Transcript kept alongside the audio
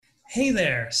Hey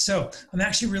there. So I'm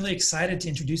actually really excited to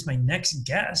introduce my next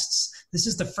guests. This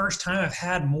is the first time I've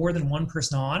had more than one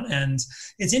person on, and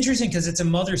it's interesting because it's a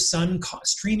mother-son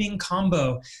streaming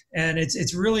combo, and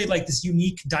it's really like this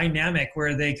unique dynamic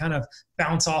where they kind of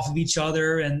bounce off of each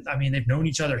other, and I mean they've known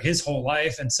each other his whole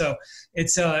life, and so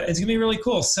it's gonna be really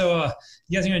cool. So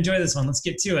you guys are gonna enjoy this one. Let's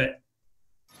get to it.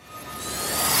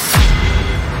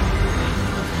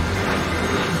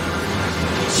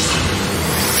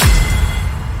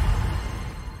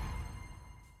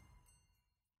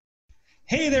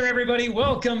 Hey there, everybody.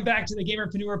 Welcome back to the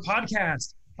Gamerpreneur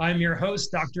Podcast. I'm your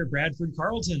host, Dr. Bradford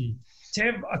Carlton. To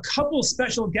have a couple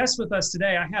special guests with us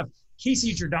today, I have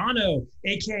Casey Giordano,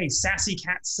 aka Sassy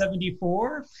Cat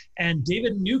 74, and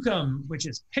David Newkam, which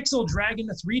is Pixel Dragon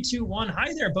 321.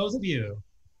 Hi there, both of you.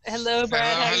 Hello,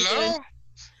 Brad. Hello.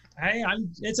 Hey,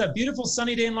 it's a beautiful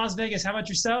sunny day in Las Vegas. How about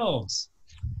yourselves?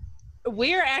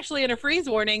 We're actually in a freeze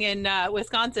warning in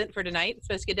Wisconsin for tonight. It's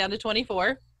supposed to get down to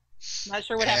 24. Not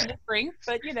sure what happened in spring,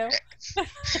 but you know.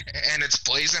 And it's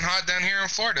blazing hot down here in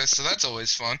Florida, so that's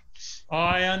always fun. Oh,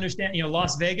 I understand. You know,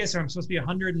 Las Vegas, I'm supposed to be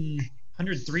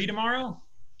 103 tomorrow.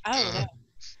 Oh,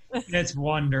 no. It's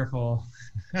wonderful.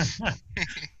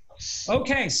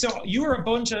 Okay, so you were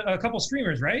a couple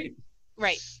streamers, right?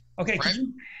 Right. Okay, Right. could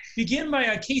you begin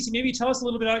by, Casey, maybe tell us a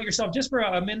little bit about yourself, just for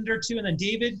a minute or two, and then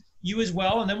David, you as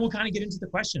well, and then we'll kind of get into the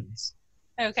questions.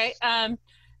 Okay.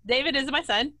 David is my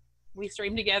son. We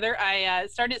stream together. I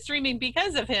started streaming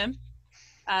because of him.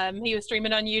 He was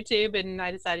streaming on YouTube, and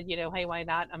I decided, hey, why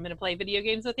not? I'm going to play video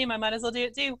games with him. I might as well do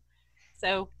it too.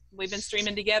 So we've been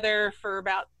streaming together for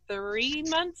about 3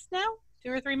 months now,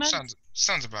 2 or 3 months.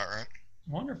 Sounds about right.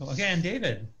 Wonderful. Okay, and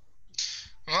David?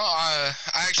 Well, I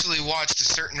actually watched a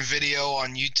certain video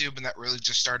on YouTube, and that really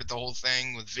just started the whole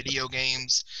thing with video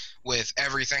games, with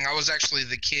everything. I was actually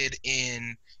the kid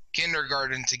in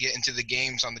kindergarten to get into the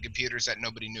games on the computers that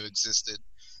nobody knew existed.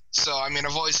 So, I mean,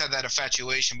 I've always had that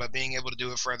infatuation, but being able to do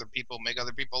it for other people, make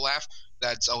other people laugh,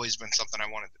 that's always been something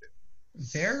I wanted to do.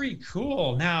 Very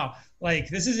cool. Now,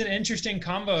 this is an interesting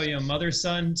combo,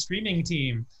 mother-son streaming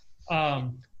team.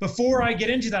 Before I get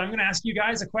into that, I'm going to ask you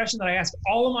guys a question that I ask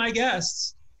all of my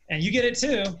guests, and you get it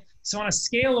too. So on a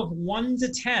scale of 1 to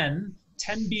 10,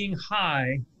 10 being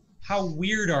high, how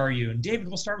weird are you? And David,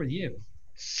 we'll start with you.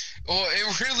 Well,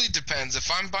 it really depends.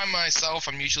 If I'm by myself,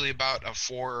 I'm usually about a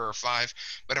 4 or a 5.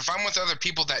 But if I'm with other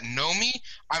people that know me,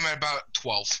 I'm at about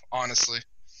 12, honestly.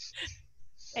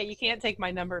 Hey, you can't take my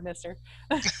number, mister.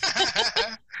 Okay,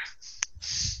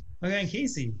 and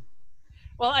Casey?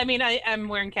 Well, I mean, I'm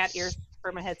wearing cat ears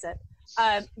for my headset.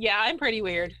 Yeah, I'm pretty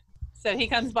weird. So he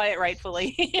comes by it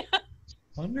rightfully.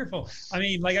 Wonderful. I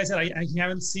mean, like I said, I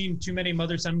haven't seen too many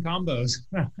mother-son combos.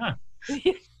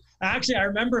 Actually, I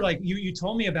remember you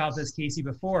told me about this, Casey,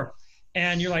 before,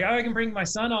 and you're like, oh, I can bring my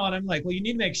son on. I'm like, well, you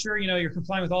need to make sure, you're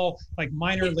complying with all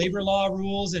minor labor law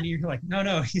rules. And you're like,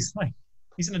 no, he's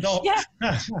an adult. Yeah.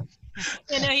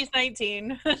 He's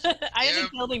 19. I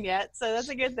haven't killed him yet, so that's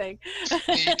a good thing.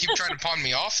 You keep trying to pawn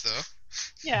me off, though.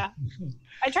 Yeah.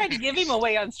 I tried to give him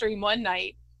away on stream one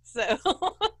night, so.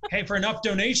 Hey, for enough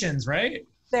donations, right?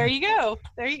 There you go.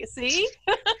 See?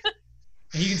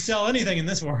 You can sell anything in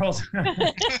this world.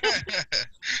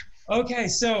 Okay,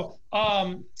 so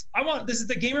this is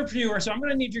the Gamerpreneur, so I'm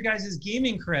going to need your guys'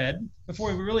 gaming cred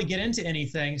before we really get into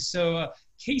anything. So,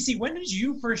 Casey, when did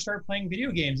you first start playing video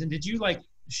games, and did you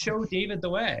show David the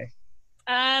way?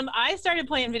 I started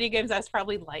playing video games. I was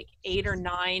probably 8 or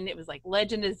 9. It was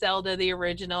Legend of Zelda, the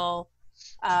original.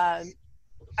 I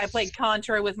played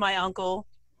Contra with my uncle.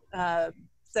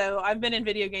 So I've been in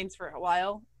video games for a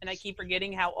while, and I keep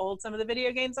forgetting how old some of the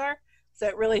video games are. So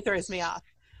it really throws me off.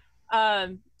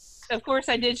 Of course,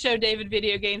 I did show David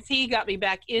video games. He got me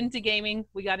back into gaming.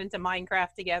 We got into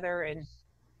Minecraft together,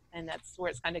 and that's where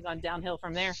it's kind of gone downhill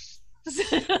from there.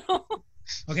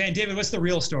 Okay, and David, what's the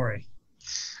real story?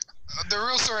 The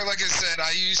real story, like I said,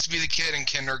 I used to be the kid in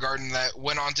kindergarten that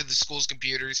went onto the school's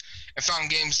computers and found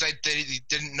games that they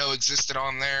didn't know existed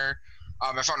on there.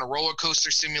 I found a roller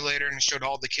coaster simulator and showed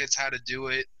all the kids how to do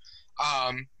it.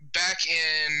 Back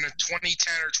in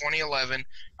 2010 or 2011,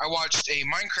 I watched a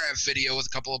Minecraft video with a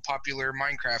couple of popular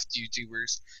Minecraft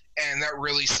YouTubers, and that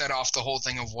really set off the whole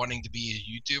thing of wanting to be a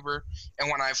YouTuber.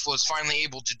 And when I was finally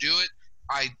able to do it,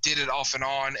 I did it off and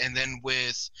on, and then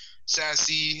with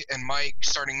Sassy and Mike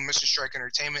starting Mission Strike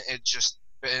Entertainment,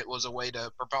 it was a way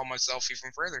to propel myself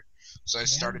even further. So I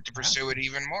started to pursue it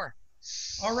even more.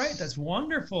 All right, that's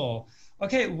wonderful.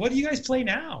 Okay, what do you guys play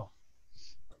now?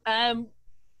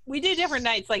 We do different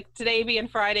nights. Today being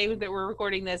Friday that we're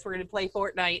recording this, we're going to play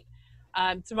Fortnite.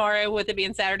 Tomorrow, with it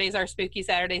being Saturday, is our Spooky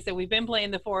Saturday. So we've been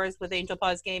playing the Forest with Angel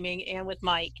Paws Gaming and with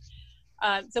Mike.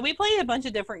 So we play a bunch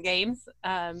of different games.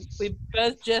 We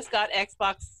both just got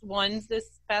Xbox Ones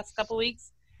this past couple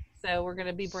weeks, so we're going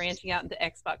to be branching out into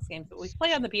Xbox games. But we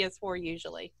play on the PS4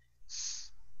 usually.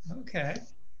 Okay.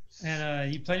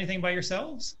 And you play anything by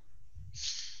yourselves?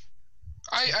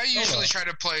 I usually try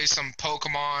to play some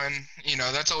Pokemon. You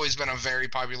know, that's always been a very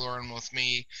popular one with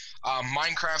me.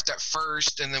 Minecraft at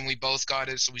first, and then we both got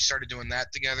it, so we started doing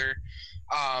that together.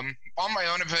 On my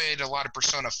own, I played a lot of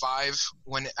Persona 5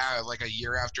 when, like a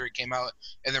year after it came out,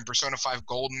 and then Persona 5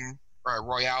 Golden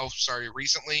Royale,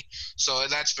 recently. So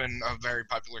that's been a very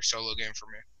popular solo game for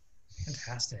me.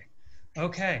 Fantastic.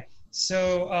 Okay.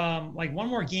 So, like one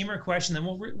more gamer question, then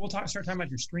we'll start talking about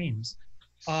your streams.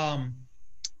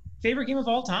 Favorite game of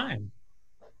all time?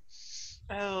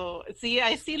 Oh, see,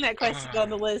 I seen that question on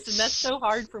the list, and that's so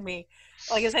hard for me.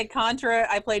 Like I said, Contra,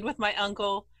 I played with my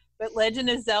uncle, but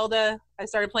Legend of Zelda, I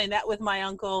started playing that with my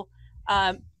uncle.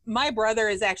 My brother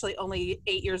is actually only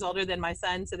 8 years older than my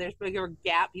son, so there's a bigger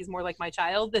gap. He's more like my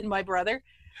child than my brother.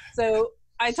 So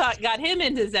I got him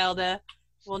into Zelda.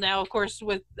 Well, now, of course,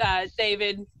 with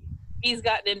David, he's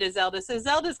gotten into Zelda. So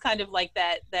Zelda's kind of like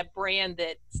that brand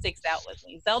that sticks out with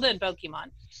me. Zelda and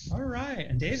Pokemon. All right.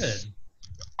 And David?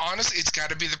 Honestly, it's got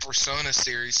to be the Persona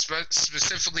series,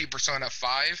 specifically Persona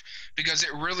 5, because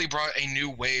it really brought a new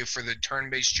wave for the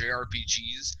turn-based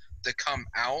JRPGs that come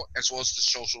out, as well as the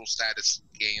social status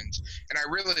games. And I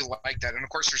really like that. And of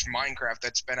course, there's Minecraft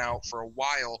that's been out for a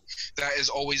while that is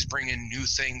always bringing new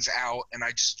things out, and I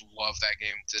just love that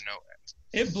game to no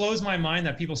end. It blows my mind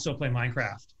that people still play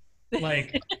Minecraft.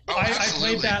 Like, I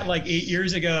played that like 8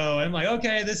 years ago, and I'm like,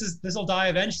 okay, this will die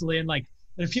eventually, and like,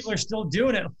 people are still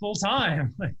doing it full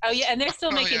time. Oh yeah, and they're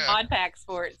still making mod packs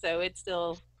for it, so it's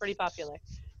still pretty popular.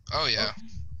 Oh yeah. Okay.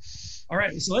 All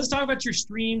right, so let's talk about your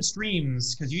streams,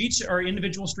 because you each are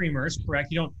individual streamers, correct?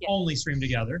 You don't only stream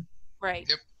together. Right.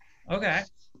 Yep. Okay,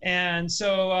 and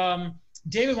so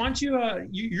David, why don't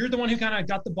you're the one who kind of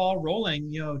got the ball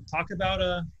rolling. Talk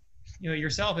about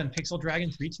yourself and Pixel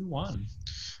Dragon 321.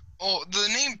 Well, the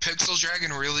name Pixel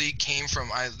Dragon really came from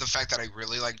the fact that I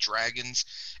really like dragons,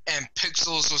 and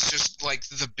pixels was just like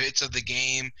the bits of the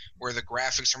game where the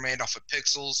graphics are made off of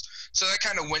pixels. So that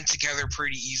kind of went together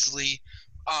pretty easily.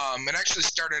 It actually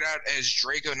started out as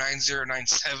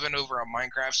Draco9097 over on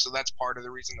Minecraft, so that's part of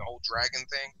the reason the whole dragon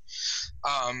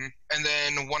thing. And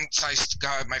then once I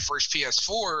got my first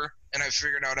PS4 and I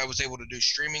figured out I was able to do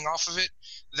streaming off of it,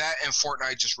 that and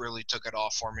Fortnite just really took it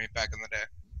off for me back in the day.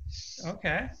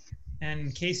 Okay.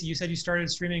 And Casey, you said you started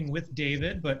streaming with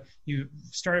David, but you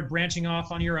started branching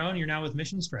off on your own. You're now with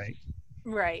Mission Strike.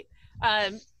 Right.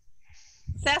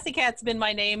 Sassy Cat's been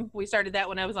my name. We started that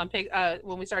when I was on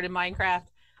when we started Minecraft.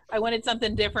 I wanted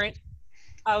something different.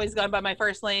 I always gone by my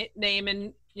first name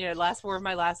and last four of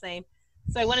my last name.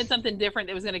 So I wanted something different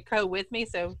that was going to go with me.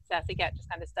 So Sassy Cat just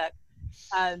kind of stuck.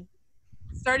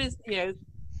 Started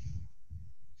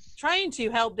trying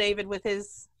to help David with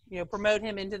his promote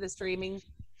him into the streaming,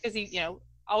 because he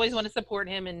always want to support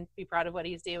him and be proud of what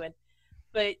he's doing.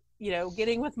 But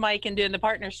getting with Mike and doing the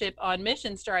partnership on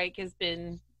Mission Strike has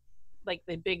been like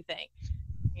the big thing.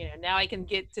 Now I can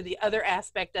get to the other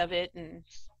aspect of it and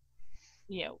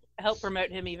help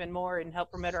promote him even more and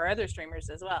help promote our other streamers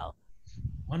as well.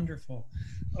 Wonderful.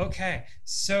 Okay,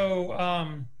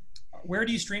 so where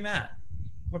do you stream at?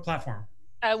 What platform?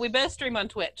 We both stream on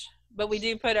Twitch, but we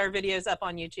do put our videos up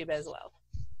on YouTube as well.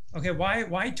 Okay,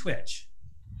 why Twitch?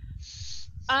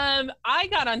 I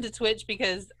got onto Twitch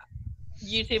because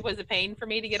YouTube was a pain for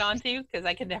me to get onto because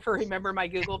I could never remember my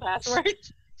Google password.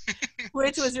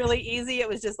 Twitch was really easy. It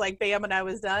was just like bam, and I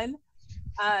was done.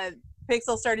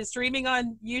 Pixel started streaming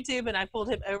on YouTube, and I pulled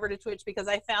him over to Twitch because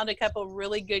I found a couple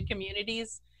really good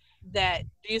communities that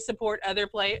do support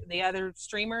the other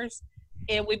streamers,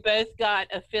 and we both got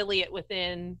affiliate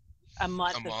within a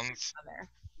month. There.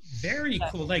 Very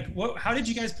cool. Like, how did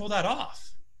you guys pull that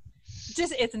off?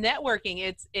 Just it's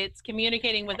networking. It's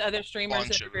communicating with other streamers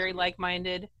that are very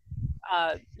like-minded.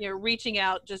 Reaching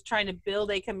out, just trying to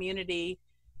build a community.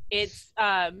 It's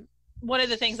one of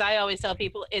the things I always tell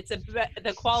people. It's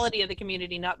the quality of the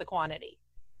community, not the quantity.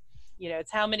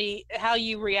 It's how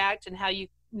you react and how you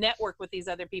network with these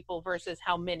other people versus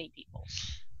how many people.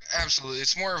 Absolutely.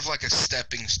 It's more of like a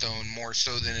stepping stone more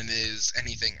so than it is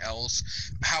anything else.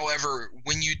 However,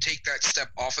 when you take that step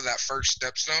off of that first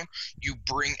stepstone, you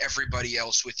bring everybody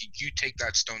else with you. You take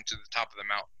that stone to the top of the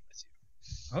mountain with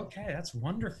you. Okay, that's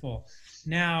wonderful.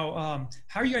 Now,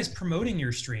 how are you guys promoting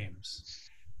your streams?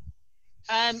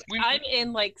 I'm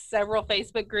in like several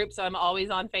Facebook groups, so I'm always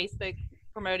on Facebook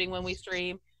promoting when we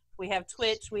stream. We have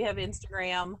Twitch, we have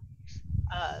Instagram,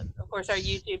 of course our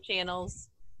YouTube channels.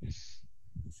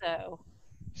 So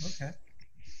Okay.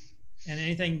 And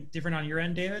anything different on your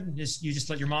end, David? You just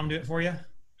let your mom do it for you?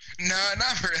 No,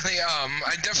 not really.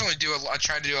 I definitely do. I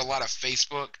try to do a lot of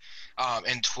Facebook,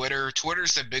 and Twitter.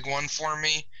 Twitter's the big one for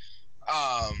me.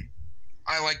 Um,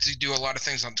 I like to do a lot of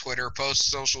things on Twitter, post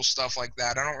social stuff like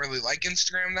that. I don't really like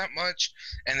Instagram that much,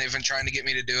 and they've been trying to get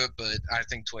me to do it, but I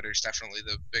think Twitter's definitely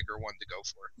the bigger one to go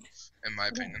for, in my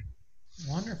opinion.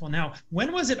 Wonderful. Now,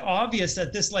 when was it obvious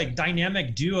that this like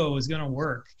dynamic duo was going to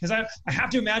work? Because I have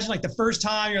to imagine like the first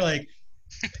time you're like,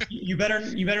 you better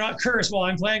not curse while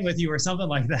I'm playing with you or something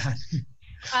like that.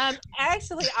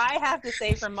 Actually, I have to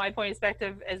say from my point of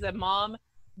perspective as a mom,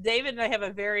 David and I have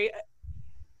a very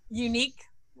unique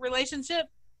relationship.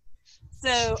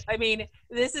 So, I mean,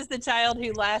 this is the child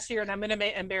who last year, and I'm going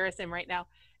to embarrass him right now,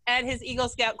 at his Eagle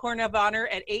Scout Corn of Honor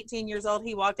at 18 years old,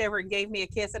 he walked over and gave me a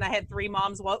kiss, and I had 3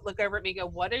 moms look over at me and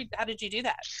go, how did you do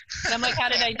that? And I'm like, how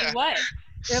did I do what?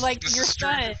 They're like, your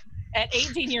son at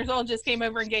 18 years old just came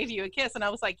over and gave you a kiss. And I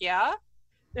was like, yeah.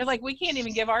 They're like, we can't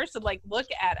even give ours to like look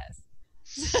at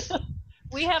us.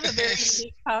 We have a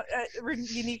very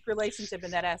unique relationship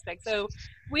in that aspect. So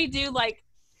we do like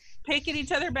pick at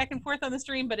each other back and forth on the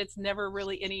stream, but it's never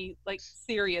really any like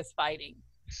serious fighting.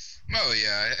 Oh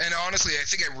yeah, and honestly, I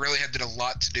think it really did a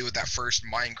lot to do with that first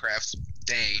Minecraft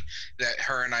day that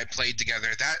her and I played together.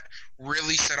 That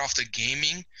really set off the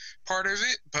gaming part of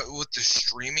it, but with the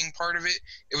streaming part of it,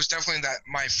 it was definitely that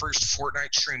my first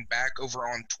Fortnite stream back over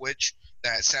on Twitch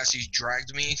that Sassy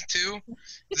dragged me to.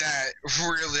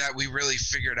 that we really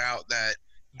figured out that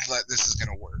this is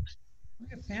gonna work.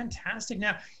 Fantastic.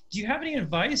 Now, do you have any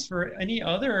advice for any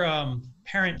other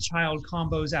parent-child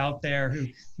combos out there who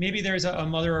maybe there's a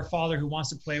mother or father who wants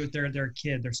to play with their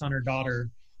kid, their son or daughter,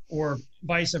 or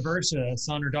vice versa, a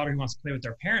son or daughter who wants to play with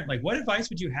their parent? Like, what advice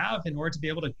would you have in order to be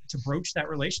able to broach that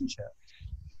relationship?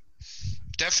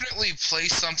 Definitely play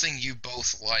something you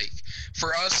both like.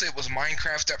 For us, it was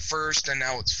Minecraft at first, and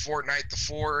now it's Fortnite, The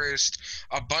Forest,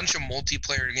 a bunch of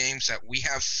multiplayer games that we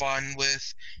have fun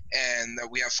with and that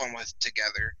we have fun with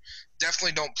together.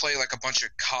 Definitely don't play like a bunch of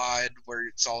COD where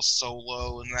it's all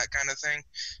solo and that kind of thing.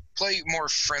 Play more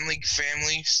friendly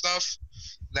family stuff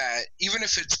that even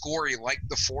if it's gory like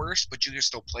The Forest, but you can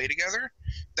still play together.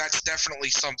 That's definitely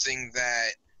something that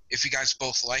if you guys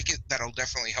both like it, that'll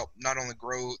definitely help not only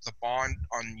grow the bond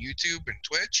on YouTube and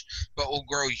Twitch, but will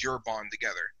grow your bond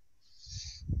together.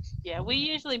 Yeah, we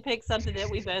usually pick something that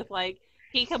we both like.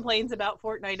 He complains about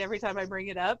Fortnite every time I bring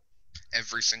it up.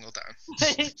 Every single time.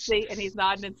 See, and he's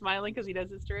nodding and smiling because he knows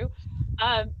it's true.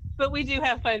 But we do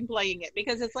have fun playing it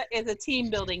because it's a team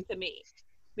building to me.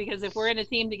 Because if we're in a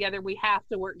team together, we have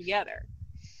to work together.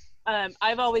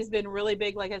 I've always been really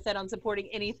big, like I said, on supporting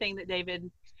anything that David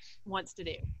wants to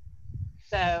do.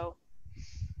 So,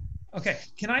 okay,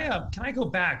 can I go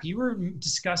back? You were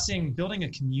discussing building a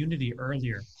community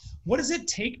earlier. What does it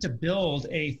take to build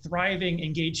a thriving,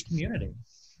 engaged community?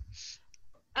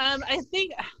 I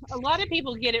think a lot of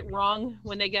people get it wrong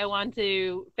when they go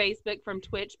onto Facebook from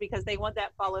Twitch because they want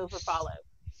that follow for follow.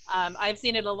 I've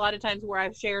seen it a lot of times where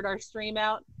I've shared our stream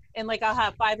out and like I'll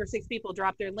have 5 or 6 people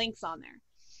drop their links on there.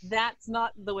 That's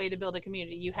not the way to build a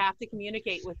community. You have to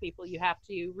communicate with people. You have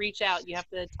to reach out. You have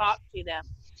to talk to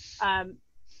them.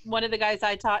 One of the guys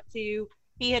I talked to,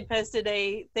 he had posted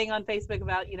a thing on Facebook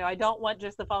about, I don't want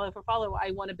just the follow for follow.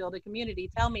 I want to build a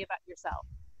community. Tell me about yourself.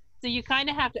 So you kind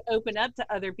of have to open up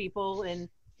to other people and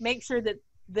make sure that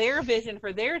their vision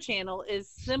for their channel is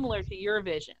similar to your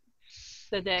vision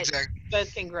so that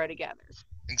both can grow together.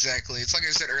 Exactly. It's like I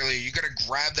said earlier, you got to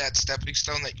grab that stepping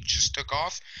stone that you just took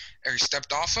off or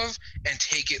stepped off of and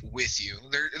take it with you.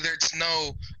 There's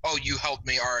no, oh, you helped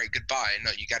me, all right, goodbye.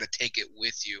 No, you got to take it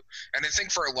with you. And I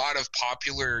think for a lot of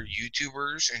popular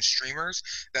YouTubers and streamers,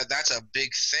 that's a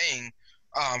big thing.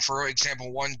 For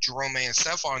example, one Jerome and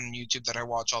Steph on YouTube that I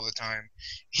watch all the time,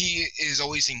 he is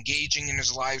always engaging in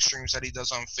his live streams that he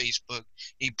does on Facebook.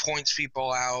 He points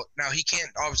people out. Now, he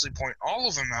can't obviously point all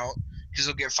of them out because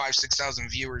he'll get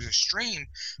 5,000-6,000 viewers a stream.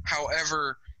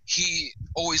 However, he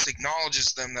always acknowledges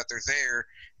them that they're there,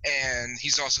 and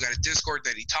he's also got a Discord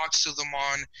that he talks to them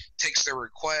on, takes their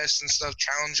requests and stuff,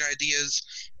 challenge ideas,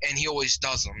 and he always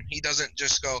does them. He doesn't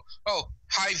just go, oh,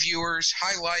 hi viewers,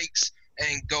 hi likes,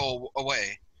 and go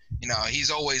away.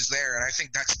 He's always there, and I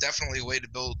think that's definitely a way to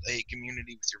build a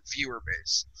community with your viewer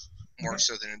base, more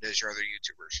so than it is your other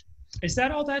YouTubers. Is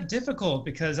that all that difficult?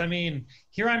 Because, I mean,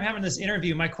 here I'm having this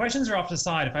interview. My questions are off to the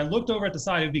side. If I looked over at the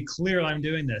side, it would be clear I'm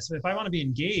doing this. But if I want to be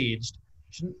engaged,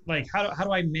 like, how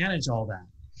do I manage all that?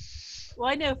 Well,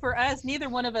 I know for us, neither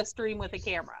one of us stream with a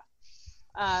camera,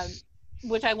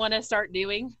 which I want to start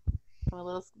doing. I'm a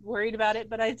little worried about it,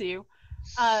 but I do.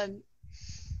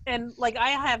 And like I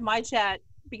have my chat,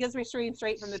 because we stream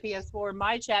straight from the PS4,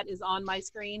 my chat is on my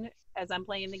screen as I'm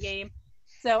playing the game.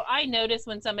 So I notice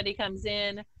when somebody comes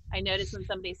in, I notice when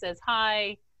somebody says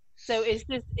hi. So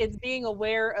it's being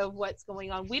aware of what's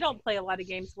going on. We don't play a lot of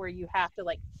games where you have to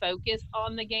like focus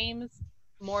on the games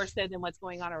more so than what's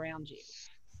going on around you.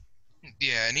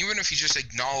 Yeah, and even if you just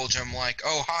acknowledge them, like,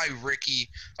 "Oh, hi, Ricky.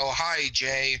 Oh, hi,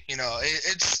 Jay,"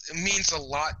 it means a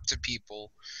lot to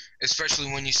people,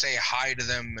 especially when you say hi to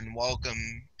them and welcome,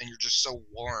 and you're just so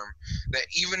warm that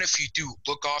even if you do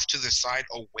look off to the side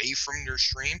away from your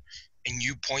stream and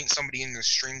you point somebody in the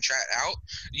stream chat out,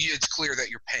 it's clear that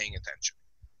you're paying attention.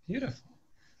 Beautiful.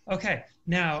 Okay,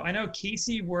 now I know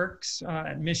Casey works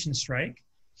at Mission Strike.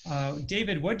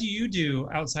 David, what do you do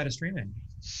outside of streaming?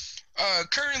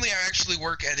 Currently, I actually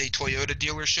work at a Toyota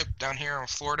dealership down here in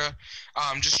Florida.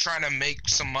 I'm just trying to make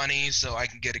some money so I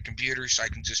can get a computer so I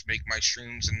can just make my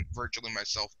streams and virtually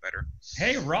myself better.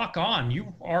 Hey, rock on.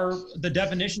 You are the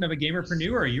definition of a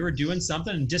gamerpreneur. You are doing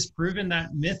something and disproving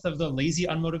that myth of the lazy,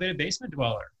 unmotivated basement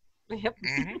dweller. Yep.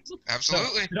 Mm-hmm.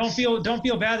 Absolutely. So don't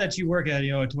feel bad that you work at a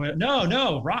Toyota.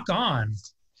 No, rock on.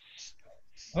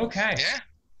 Okay. Yeah.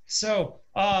 So,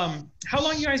 how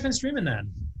long you guys been streaming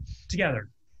then together?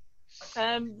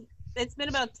 It's been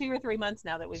about 2 or 3 months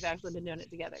now that we've actually been doing it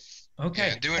together. Okay.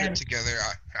 Yeah, doing it together.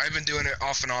 I've been doing it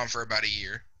off and on for about a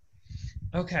year.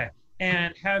 Okay.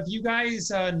 And have you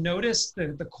guys noticed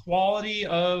the quality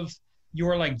of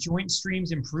your like joint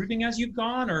streams improving as you've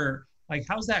gone, or like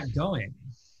how's that going?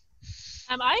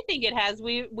 I think it has.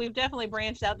 We've definitely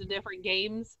branched out to different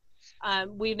games.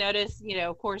 We've noticed,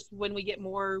 of course, when we get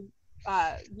more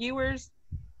viewers,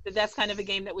 that's kind of a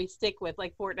game that we stick with.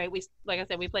 Like Fortnite, like I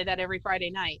said, we play that every Friday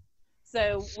night.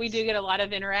 So we do get a lot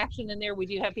of interaction in there. We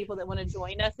do have people that want to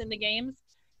join us in the games.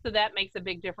 So that makes a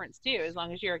big difference too, as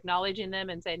long as you're acknowledging them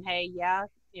and saying, hey, yeah,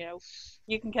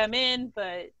 you can come in,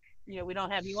 but, we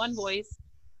don't have you on voice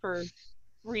for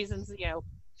reasons,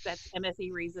 that's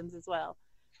MSE reasons as well.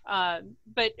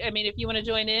 But I mean, if you want to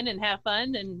join in and have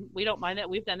fun, then we don't mind that.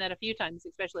 We've done that a few times,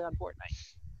 especially on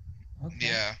Fortnite. Okay.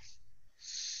 Yeah.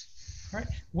 All right.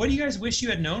 What do you guys wish you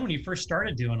had known when you first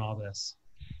started doing all this?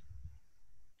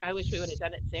 I wish we would have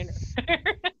done it sooner.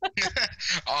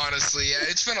 Honestly, yeah,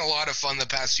 it's been a lot of fun the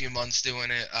past few months doing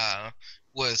it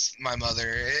with my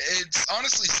mother. It's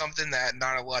honestly something that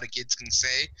not a lot of kids can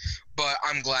say, but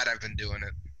I'm glad I've been doing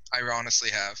it. I honestly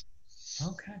have.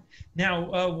 Okay.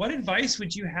 Now, what advice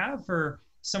would you have for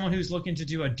someone who's looking to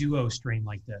do a duo stream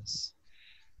like this?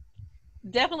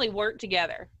 Definitely work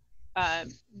together.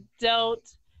 Don't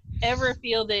ever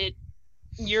feel that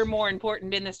you're more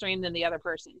important in the stream than the other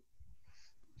person.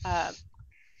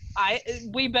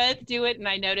 We both do it, and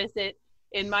I notice it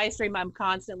in my stream. I'm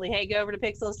constantly, hey, go over to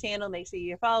Pixel's channel, make sure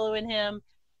you're following him.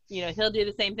 He'll do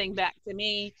the same thing back to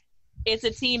me. It's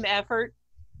a team effort,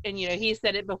 and he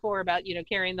said it before about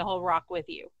carrying the whole rock with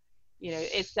you.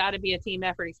 It's got to be a team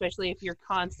effort, especially if you're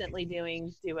constantly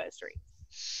doing duo streams.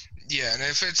 Yeah, and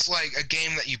if it's like a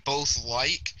game that you both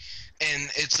like,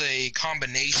 and it's a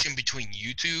combination between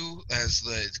you two as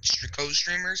the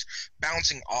co-streamers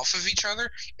bouncing off of each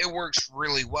other, it works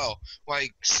really well.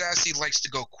 Like, Sassy likes to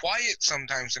go quiet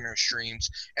sometimes in her streams,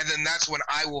 and then that's when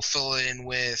I will fill in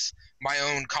with my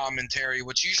own commentary,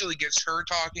 which usually gets her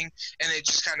talking, and it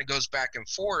just kind of goes back and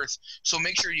forth. So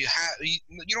make sure you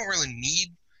don't really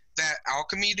need that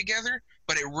alchemy together,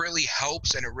 but it really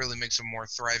helps, and it really makes a more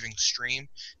thriving stream.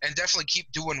 And definitely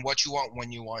keep doing what you want when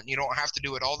you want. You don't have to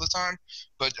do it all the time,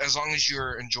 but as long as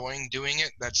you're enjoying doing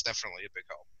it, that's definitely a big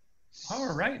help.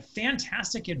 All right,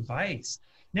 fantastic advice.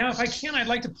 Now, if I can, I'd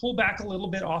like to pull back a little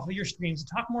bit off of your streams and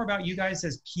talk more about you guys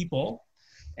as people.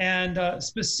 And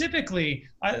specifically,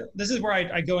 this is where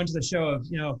I go into the show of,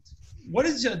 what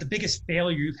is the biggest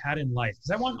failure you've had in life?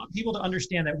 Because I want people to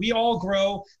understand that we all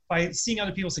grow by seeing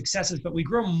other people's successes, but we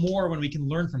grow more when we can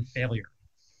learn from failure.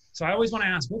 So I always want to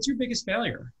ask, what's your biggest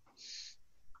failure?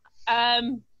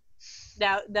 Now,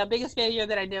 the biggest failure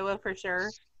that I know of for sure,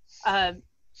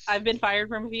 I've been fired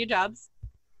from a few jobs,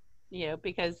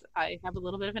 because I have a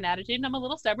little bit of an attitude and I'm a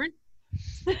little stubborn.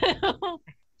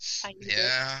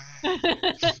 Yeah.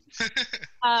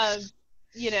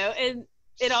 And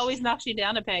it always knocks you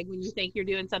down a peg when you think you're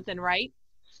doing something right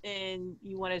and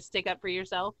you want to stick up for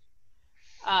yourself.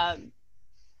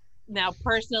 Now,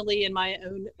 personally, in my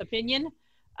own opinion,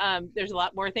 there's a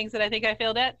lot more things that I think I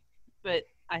failed at, but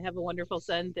I have a wonderful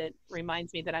son that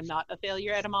reminds me that I'm not a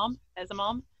failure as a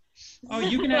mom. Oh,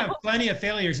 you can have plenty of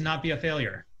failures and not be a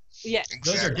failure. Yeah.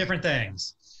 Exactly. Those are different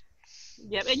things.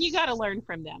 Yep, and you got to learn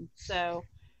from them. So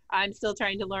I'm still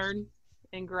trying to learn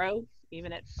and grow,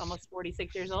 even at almost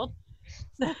 46 years old.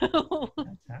 So,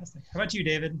 Fantastic. How about you,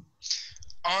 David?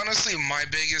 Honestly, my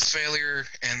biggest failure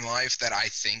in life that I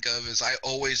think of is I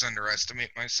always underestimate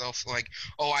myself. Like,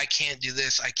 oh, I can't do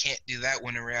this, I can't do that,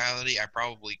 when in reality, I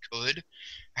probably could.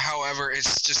 However,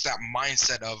 it's just that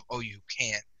mindset of, oh, you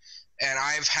can't. And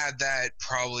I've had that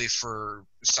probably for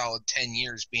a solid 10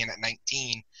 years, being at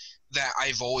 19, that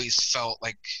I've always felt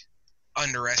like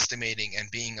underestimating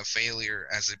and being a failure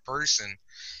as a person.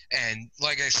 And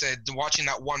like I said, watching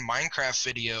that one Minecraft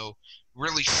video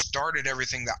really started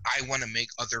everything that I want to make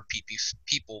other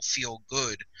people feel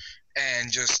good.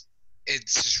 And just,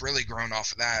 it's just really grown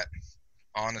off of that,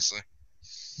 honestly.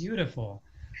 Beautiful.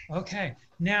 Okay.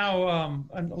 Now,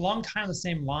 along kind of the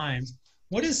same lines,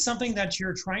 what is something that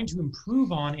you're trying to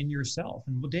improve on in yourself?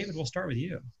 And David, we'll start with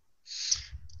you.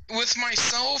 With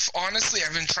myself, honestly,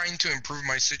 I've been trying to improve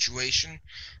my situation.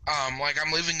 Like,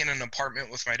 I'm living in an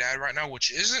apartment with my dad right now, which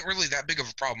isn't really that big of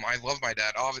a problem. I love my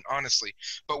dad, honestly,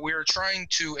 but we're trying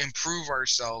to improve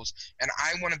ourselves, and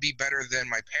I want to be better than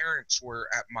my parents were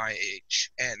at my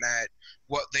age and at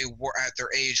what they were at their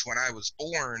age when I was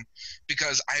born,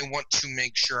 because I want to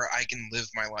make sure I can live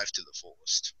my life to the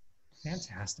fullest.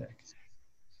 Fantastic.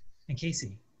 And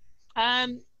Casey?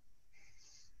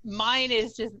 Mine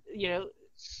is just,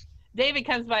 David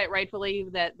comes by it rightfully,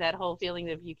 that whole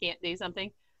feeling of you can't do something.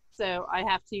 So I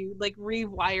have to like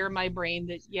rewire my brain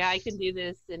that, yeah, I can do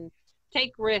this and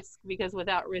take risk, because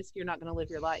without risk, you're not going to live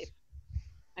your life.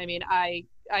 I mean, I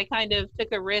kind of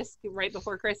took a risk right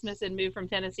before Christmas and moved from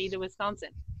Tennessee to Wisconsin.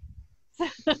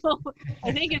 So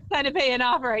I think it's kind of paying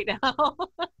off right now.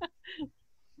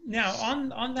 Now,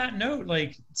 on that note,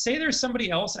 like, say there's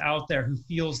somebody else out there who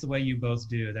feels the way you both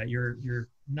do, that you're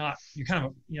kind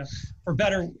of, for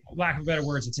lack of better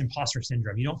words, it's imposter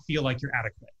syndrome. You don't feel like you're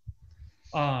adequate.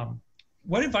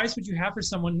 What advice would you have for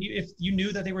someone if you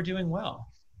knew that they were doing well?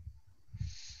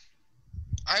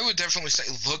 I would definitely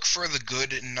say look for the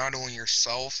good in not only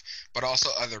yourself, but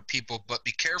also other people. But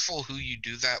be careful who you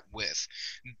do that with.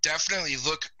 Definitely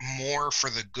look more for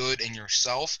the good in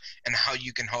yourself and how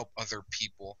you can help other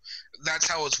people. That's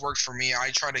how it's worked for me.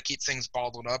 I try to keep things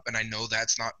bottled up, and I know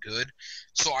that's not good.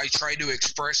 So I try to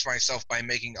express myself by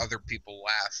making other people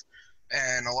laugh.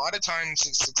 And a lot of times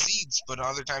it succeeds, but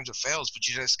other times it fails. But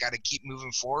you just got to keep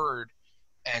moving forward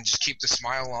and just keep the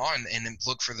smile on and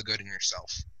look for the good in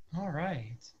yourself. All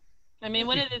right. I mean,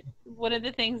 one of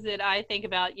the things that I think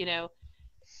about,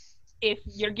 if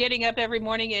you're getting up every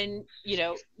morning and,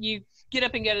 you get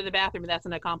up and go to the bathroom, that's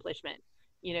an accomplishment.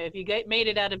 If you made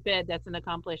it out of bed, that's an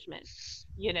accomplishment.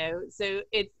 So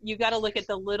you got to look at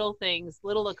the little things.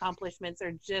 Little accomplishments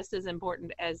are just as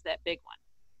important as that big one.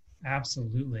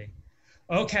 Absolutely.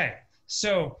 Okay.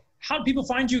 So how do people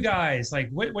find you guys? Like,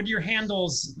 what are your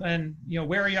handles, and,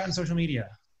 where are you at on social media?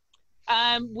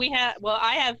 I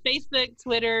have Facebook,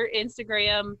 Twitter,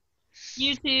 Instagram,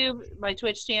 YouTube, my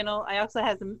Twitch channel. I also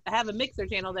have a Mixer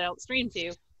channel that I don't stream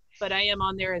to, but I am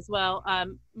on there as well.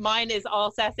 Mine is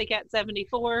all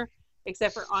SassyCat74,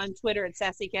 except for on Twitter it's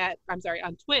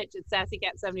on Twitch it's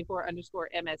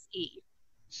SassyCat74_MSE.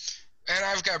 And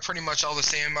I've got pretty much all the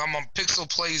same. I'm on Pixel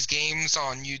Plays Games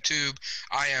on YouTube.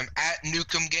 I am at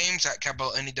Newkam Games, at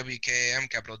capital Newkam,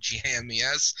 capital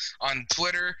GAMES on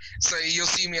Twitter. So you'll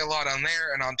see me a lot on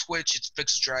there. And on Twitch, it's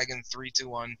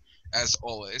PixelDragon321 as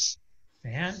always.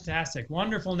 Fantastic.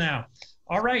 Wonderful. Now,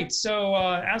 all right. So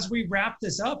as we wrap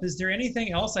this up, is there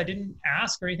anything else I didn't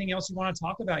ask or anything else you want to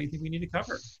talk about you think we need to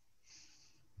cover?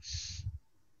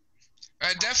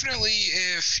 Definitely,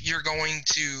 if you're going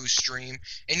to stream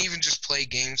and even just play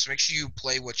games, make sure you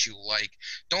play what you like.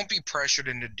 Don't be pressured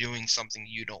into doing something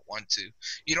you don't want to.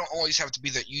 You don't always have to be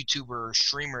that YouTuber or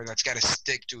streamer that's got to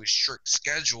stick to a strict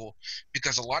schedule,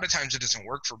 because a lot of times it doesn't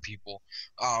work for people.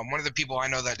 One of the people I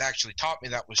know that actually taught me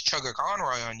that was Chugga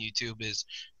Conroy on YouTube, is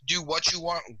do what you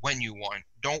want when you want.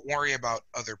 Don't worry about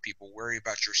other people. Worry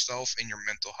about yourself and your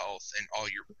mental health and all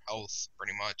your health,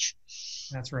 pretty much.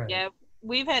 That's right. Yeah.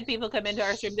 We've had people come into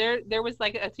our stream. There was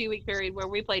like a 2-week period where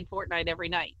we played Fortnite every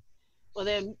night. Well,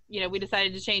 then, we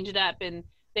decided to change it up, and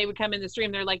they would come in the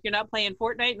stream. They're like, "You're not playing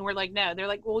Fortnite?" And we're like, "No." They're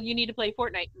like, "Well, you need to play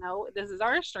Fortnite." No, this is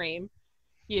our stream.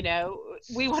 We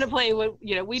want to play.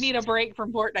 We need a break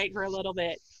from Fortnite for a little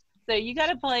bit. So you got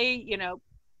to play,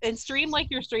 and stream like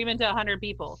you're streaming to 100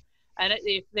 people. And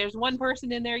if there's one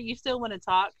person in there, you still want to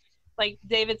talk. Like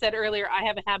David said earlier, I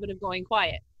have a habit of going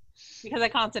quiet, because I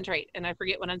concentrate and I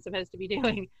forget what I'm supposed to be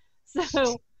doing.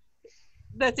 So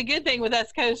that's a good thing with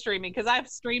us co-streaming, because I've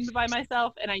streamed by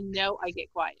myself and I know I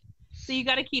get quiet. So you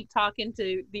got to keep talking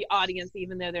to the audience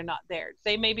even though they're not there.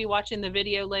 They may be watching the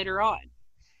video later on.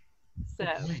 So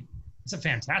it's a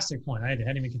fantastic point. I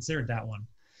hadn't even considered that one.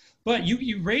 But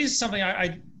you raised something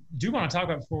I do want to talk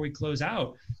about before we close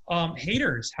out.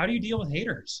 Haters. How do you deal with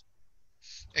haters?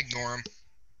 Ignore them.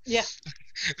 Yeah.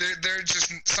 They're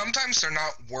just, sometimes they're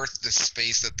not worth the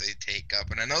space that they take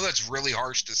up. And I know that's really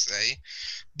harsh to say,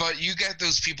 but you get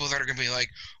those people that are going to be like,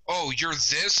 oh, you're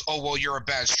this? Oh, well, you're a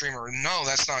bad streamer. No,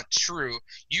 that's not true.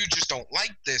 You just don't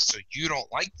like this, so you don't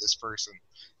like this person.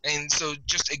 And so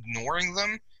just ignoring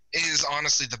them is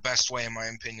honestly the best way, in my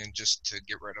opinion, just to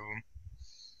get rid of them.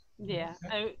 Yeah.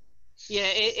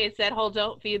 It's that whole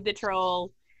don't feed the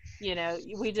troll. You know,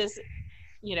 we just,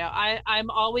 you know,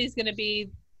 I'm always going to be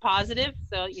positive.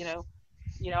 So, you know,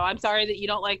 I'm sorry that you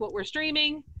don't like what we're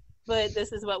streaming, but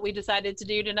this is what we decided to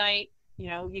do tonight. You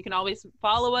know, you can always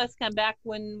follow us, come back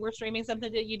when we're streaming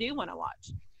something that you do want to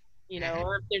watch, you know,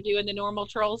 or if they're doing the normal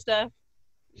troll stuff,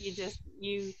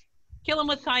 you kill them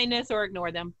with kindness or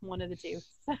ignore them, one of the two.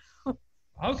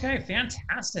 Okay,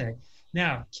 fantastic.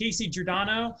 Now, Casey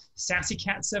Giordano, Sassy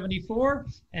Cat 74,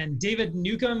 and David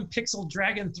Newkam, Pixel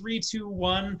Dragon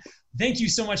 321. Thank you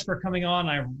so much for coming on.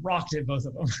 I rocked it, both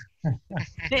of them.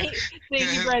 Thank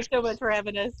you, Brett, so much for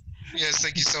having us. Yes,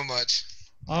 thank you so much.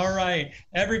 All right,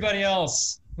 everybody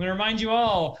else, I'm going to remind you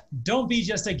all, don't be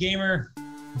just a gamer,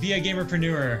 be a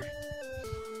gamerpreneur.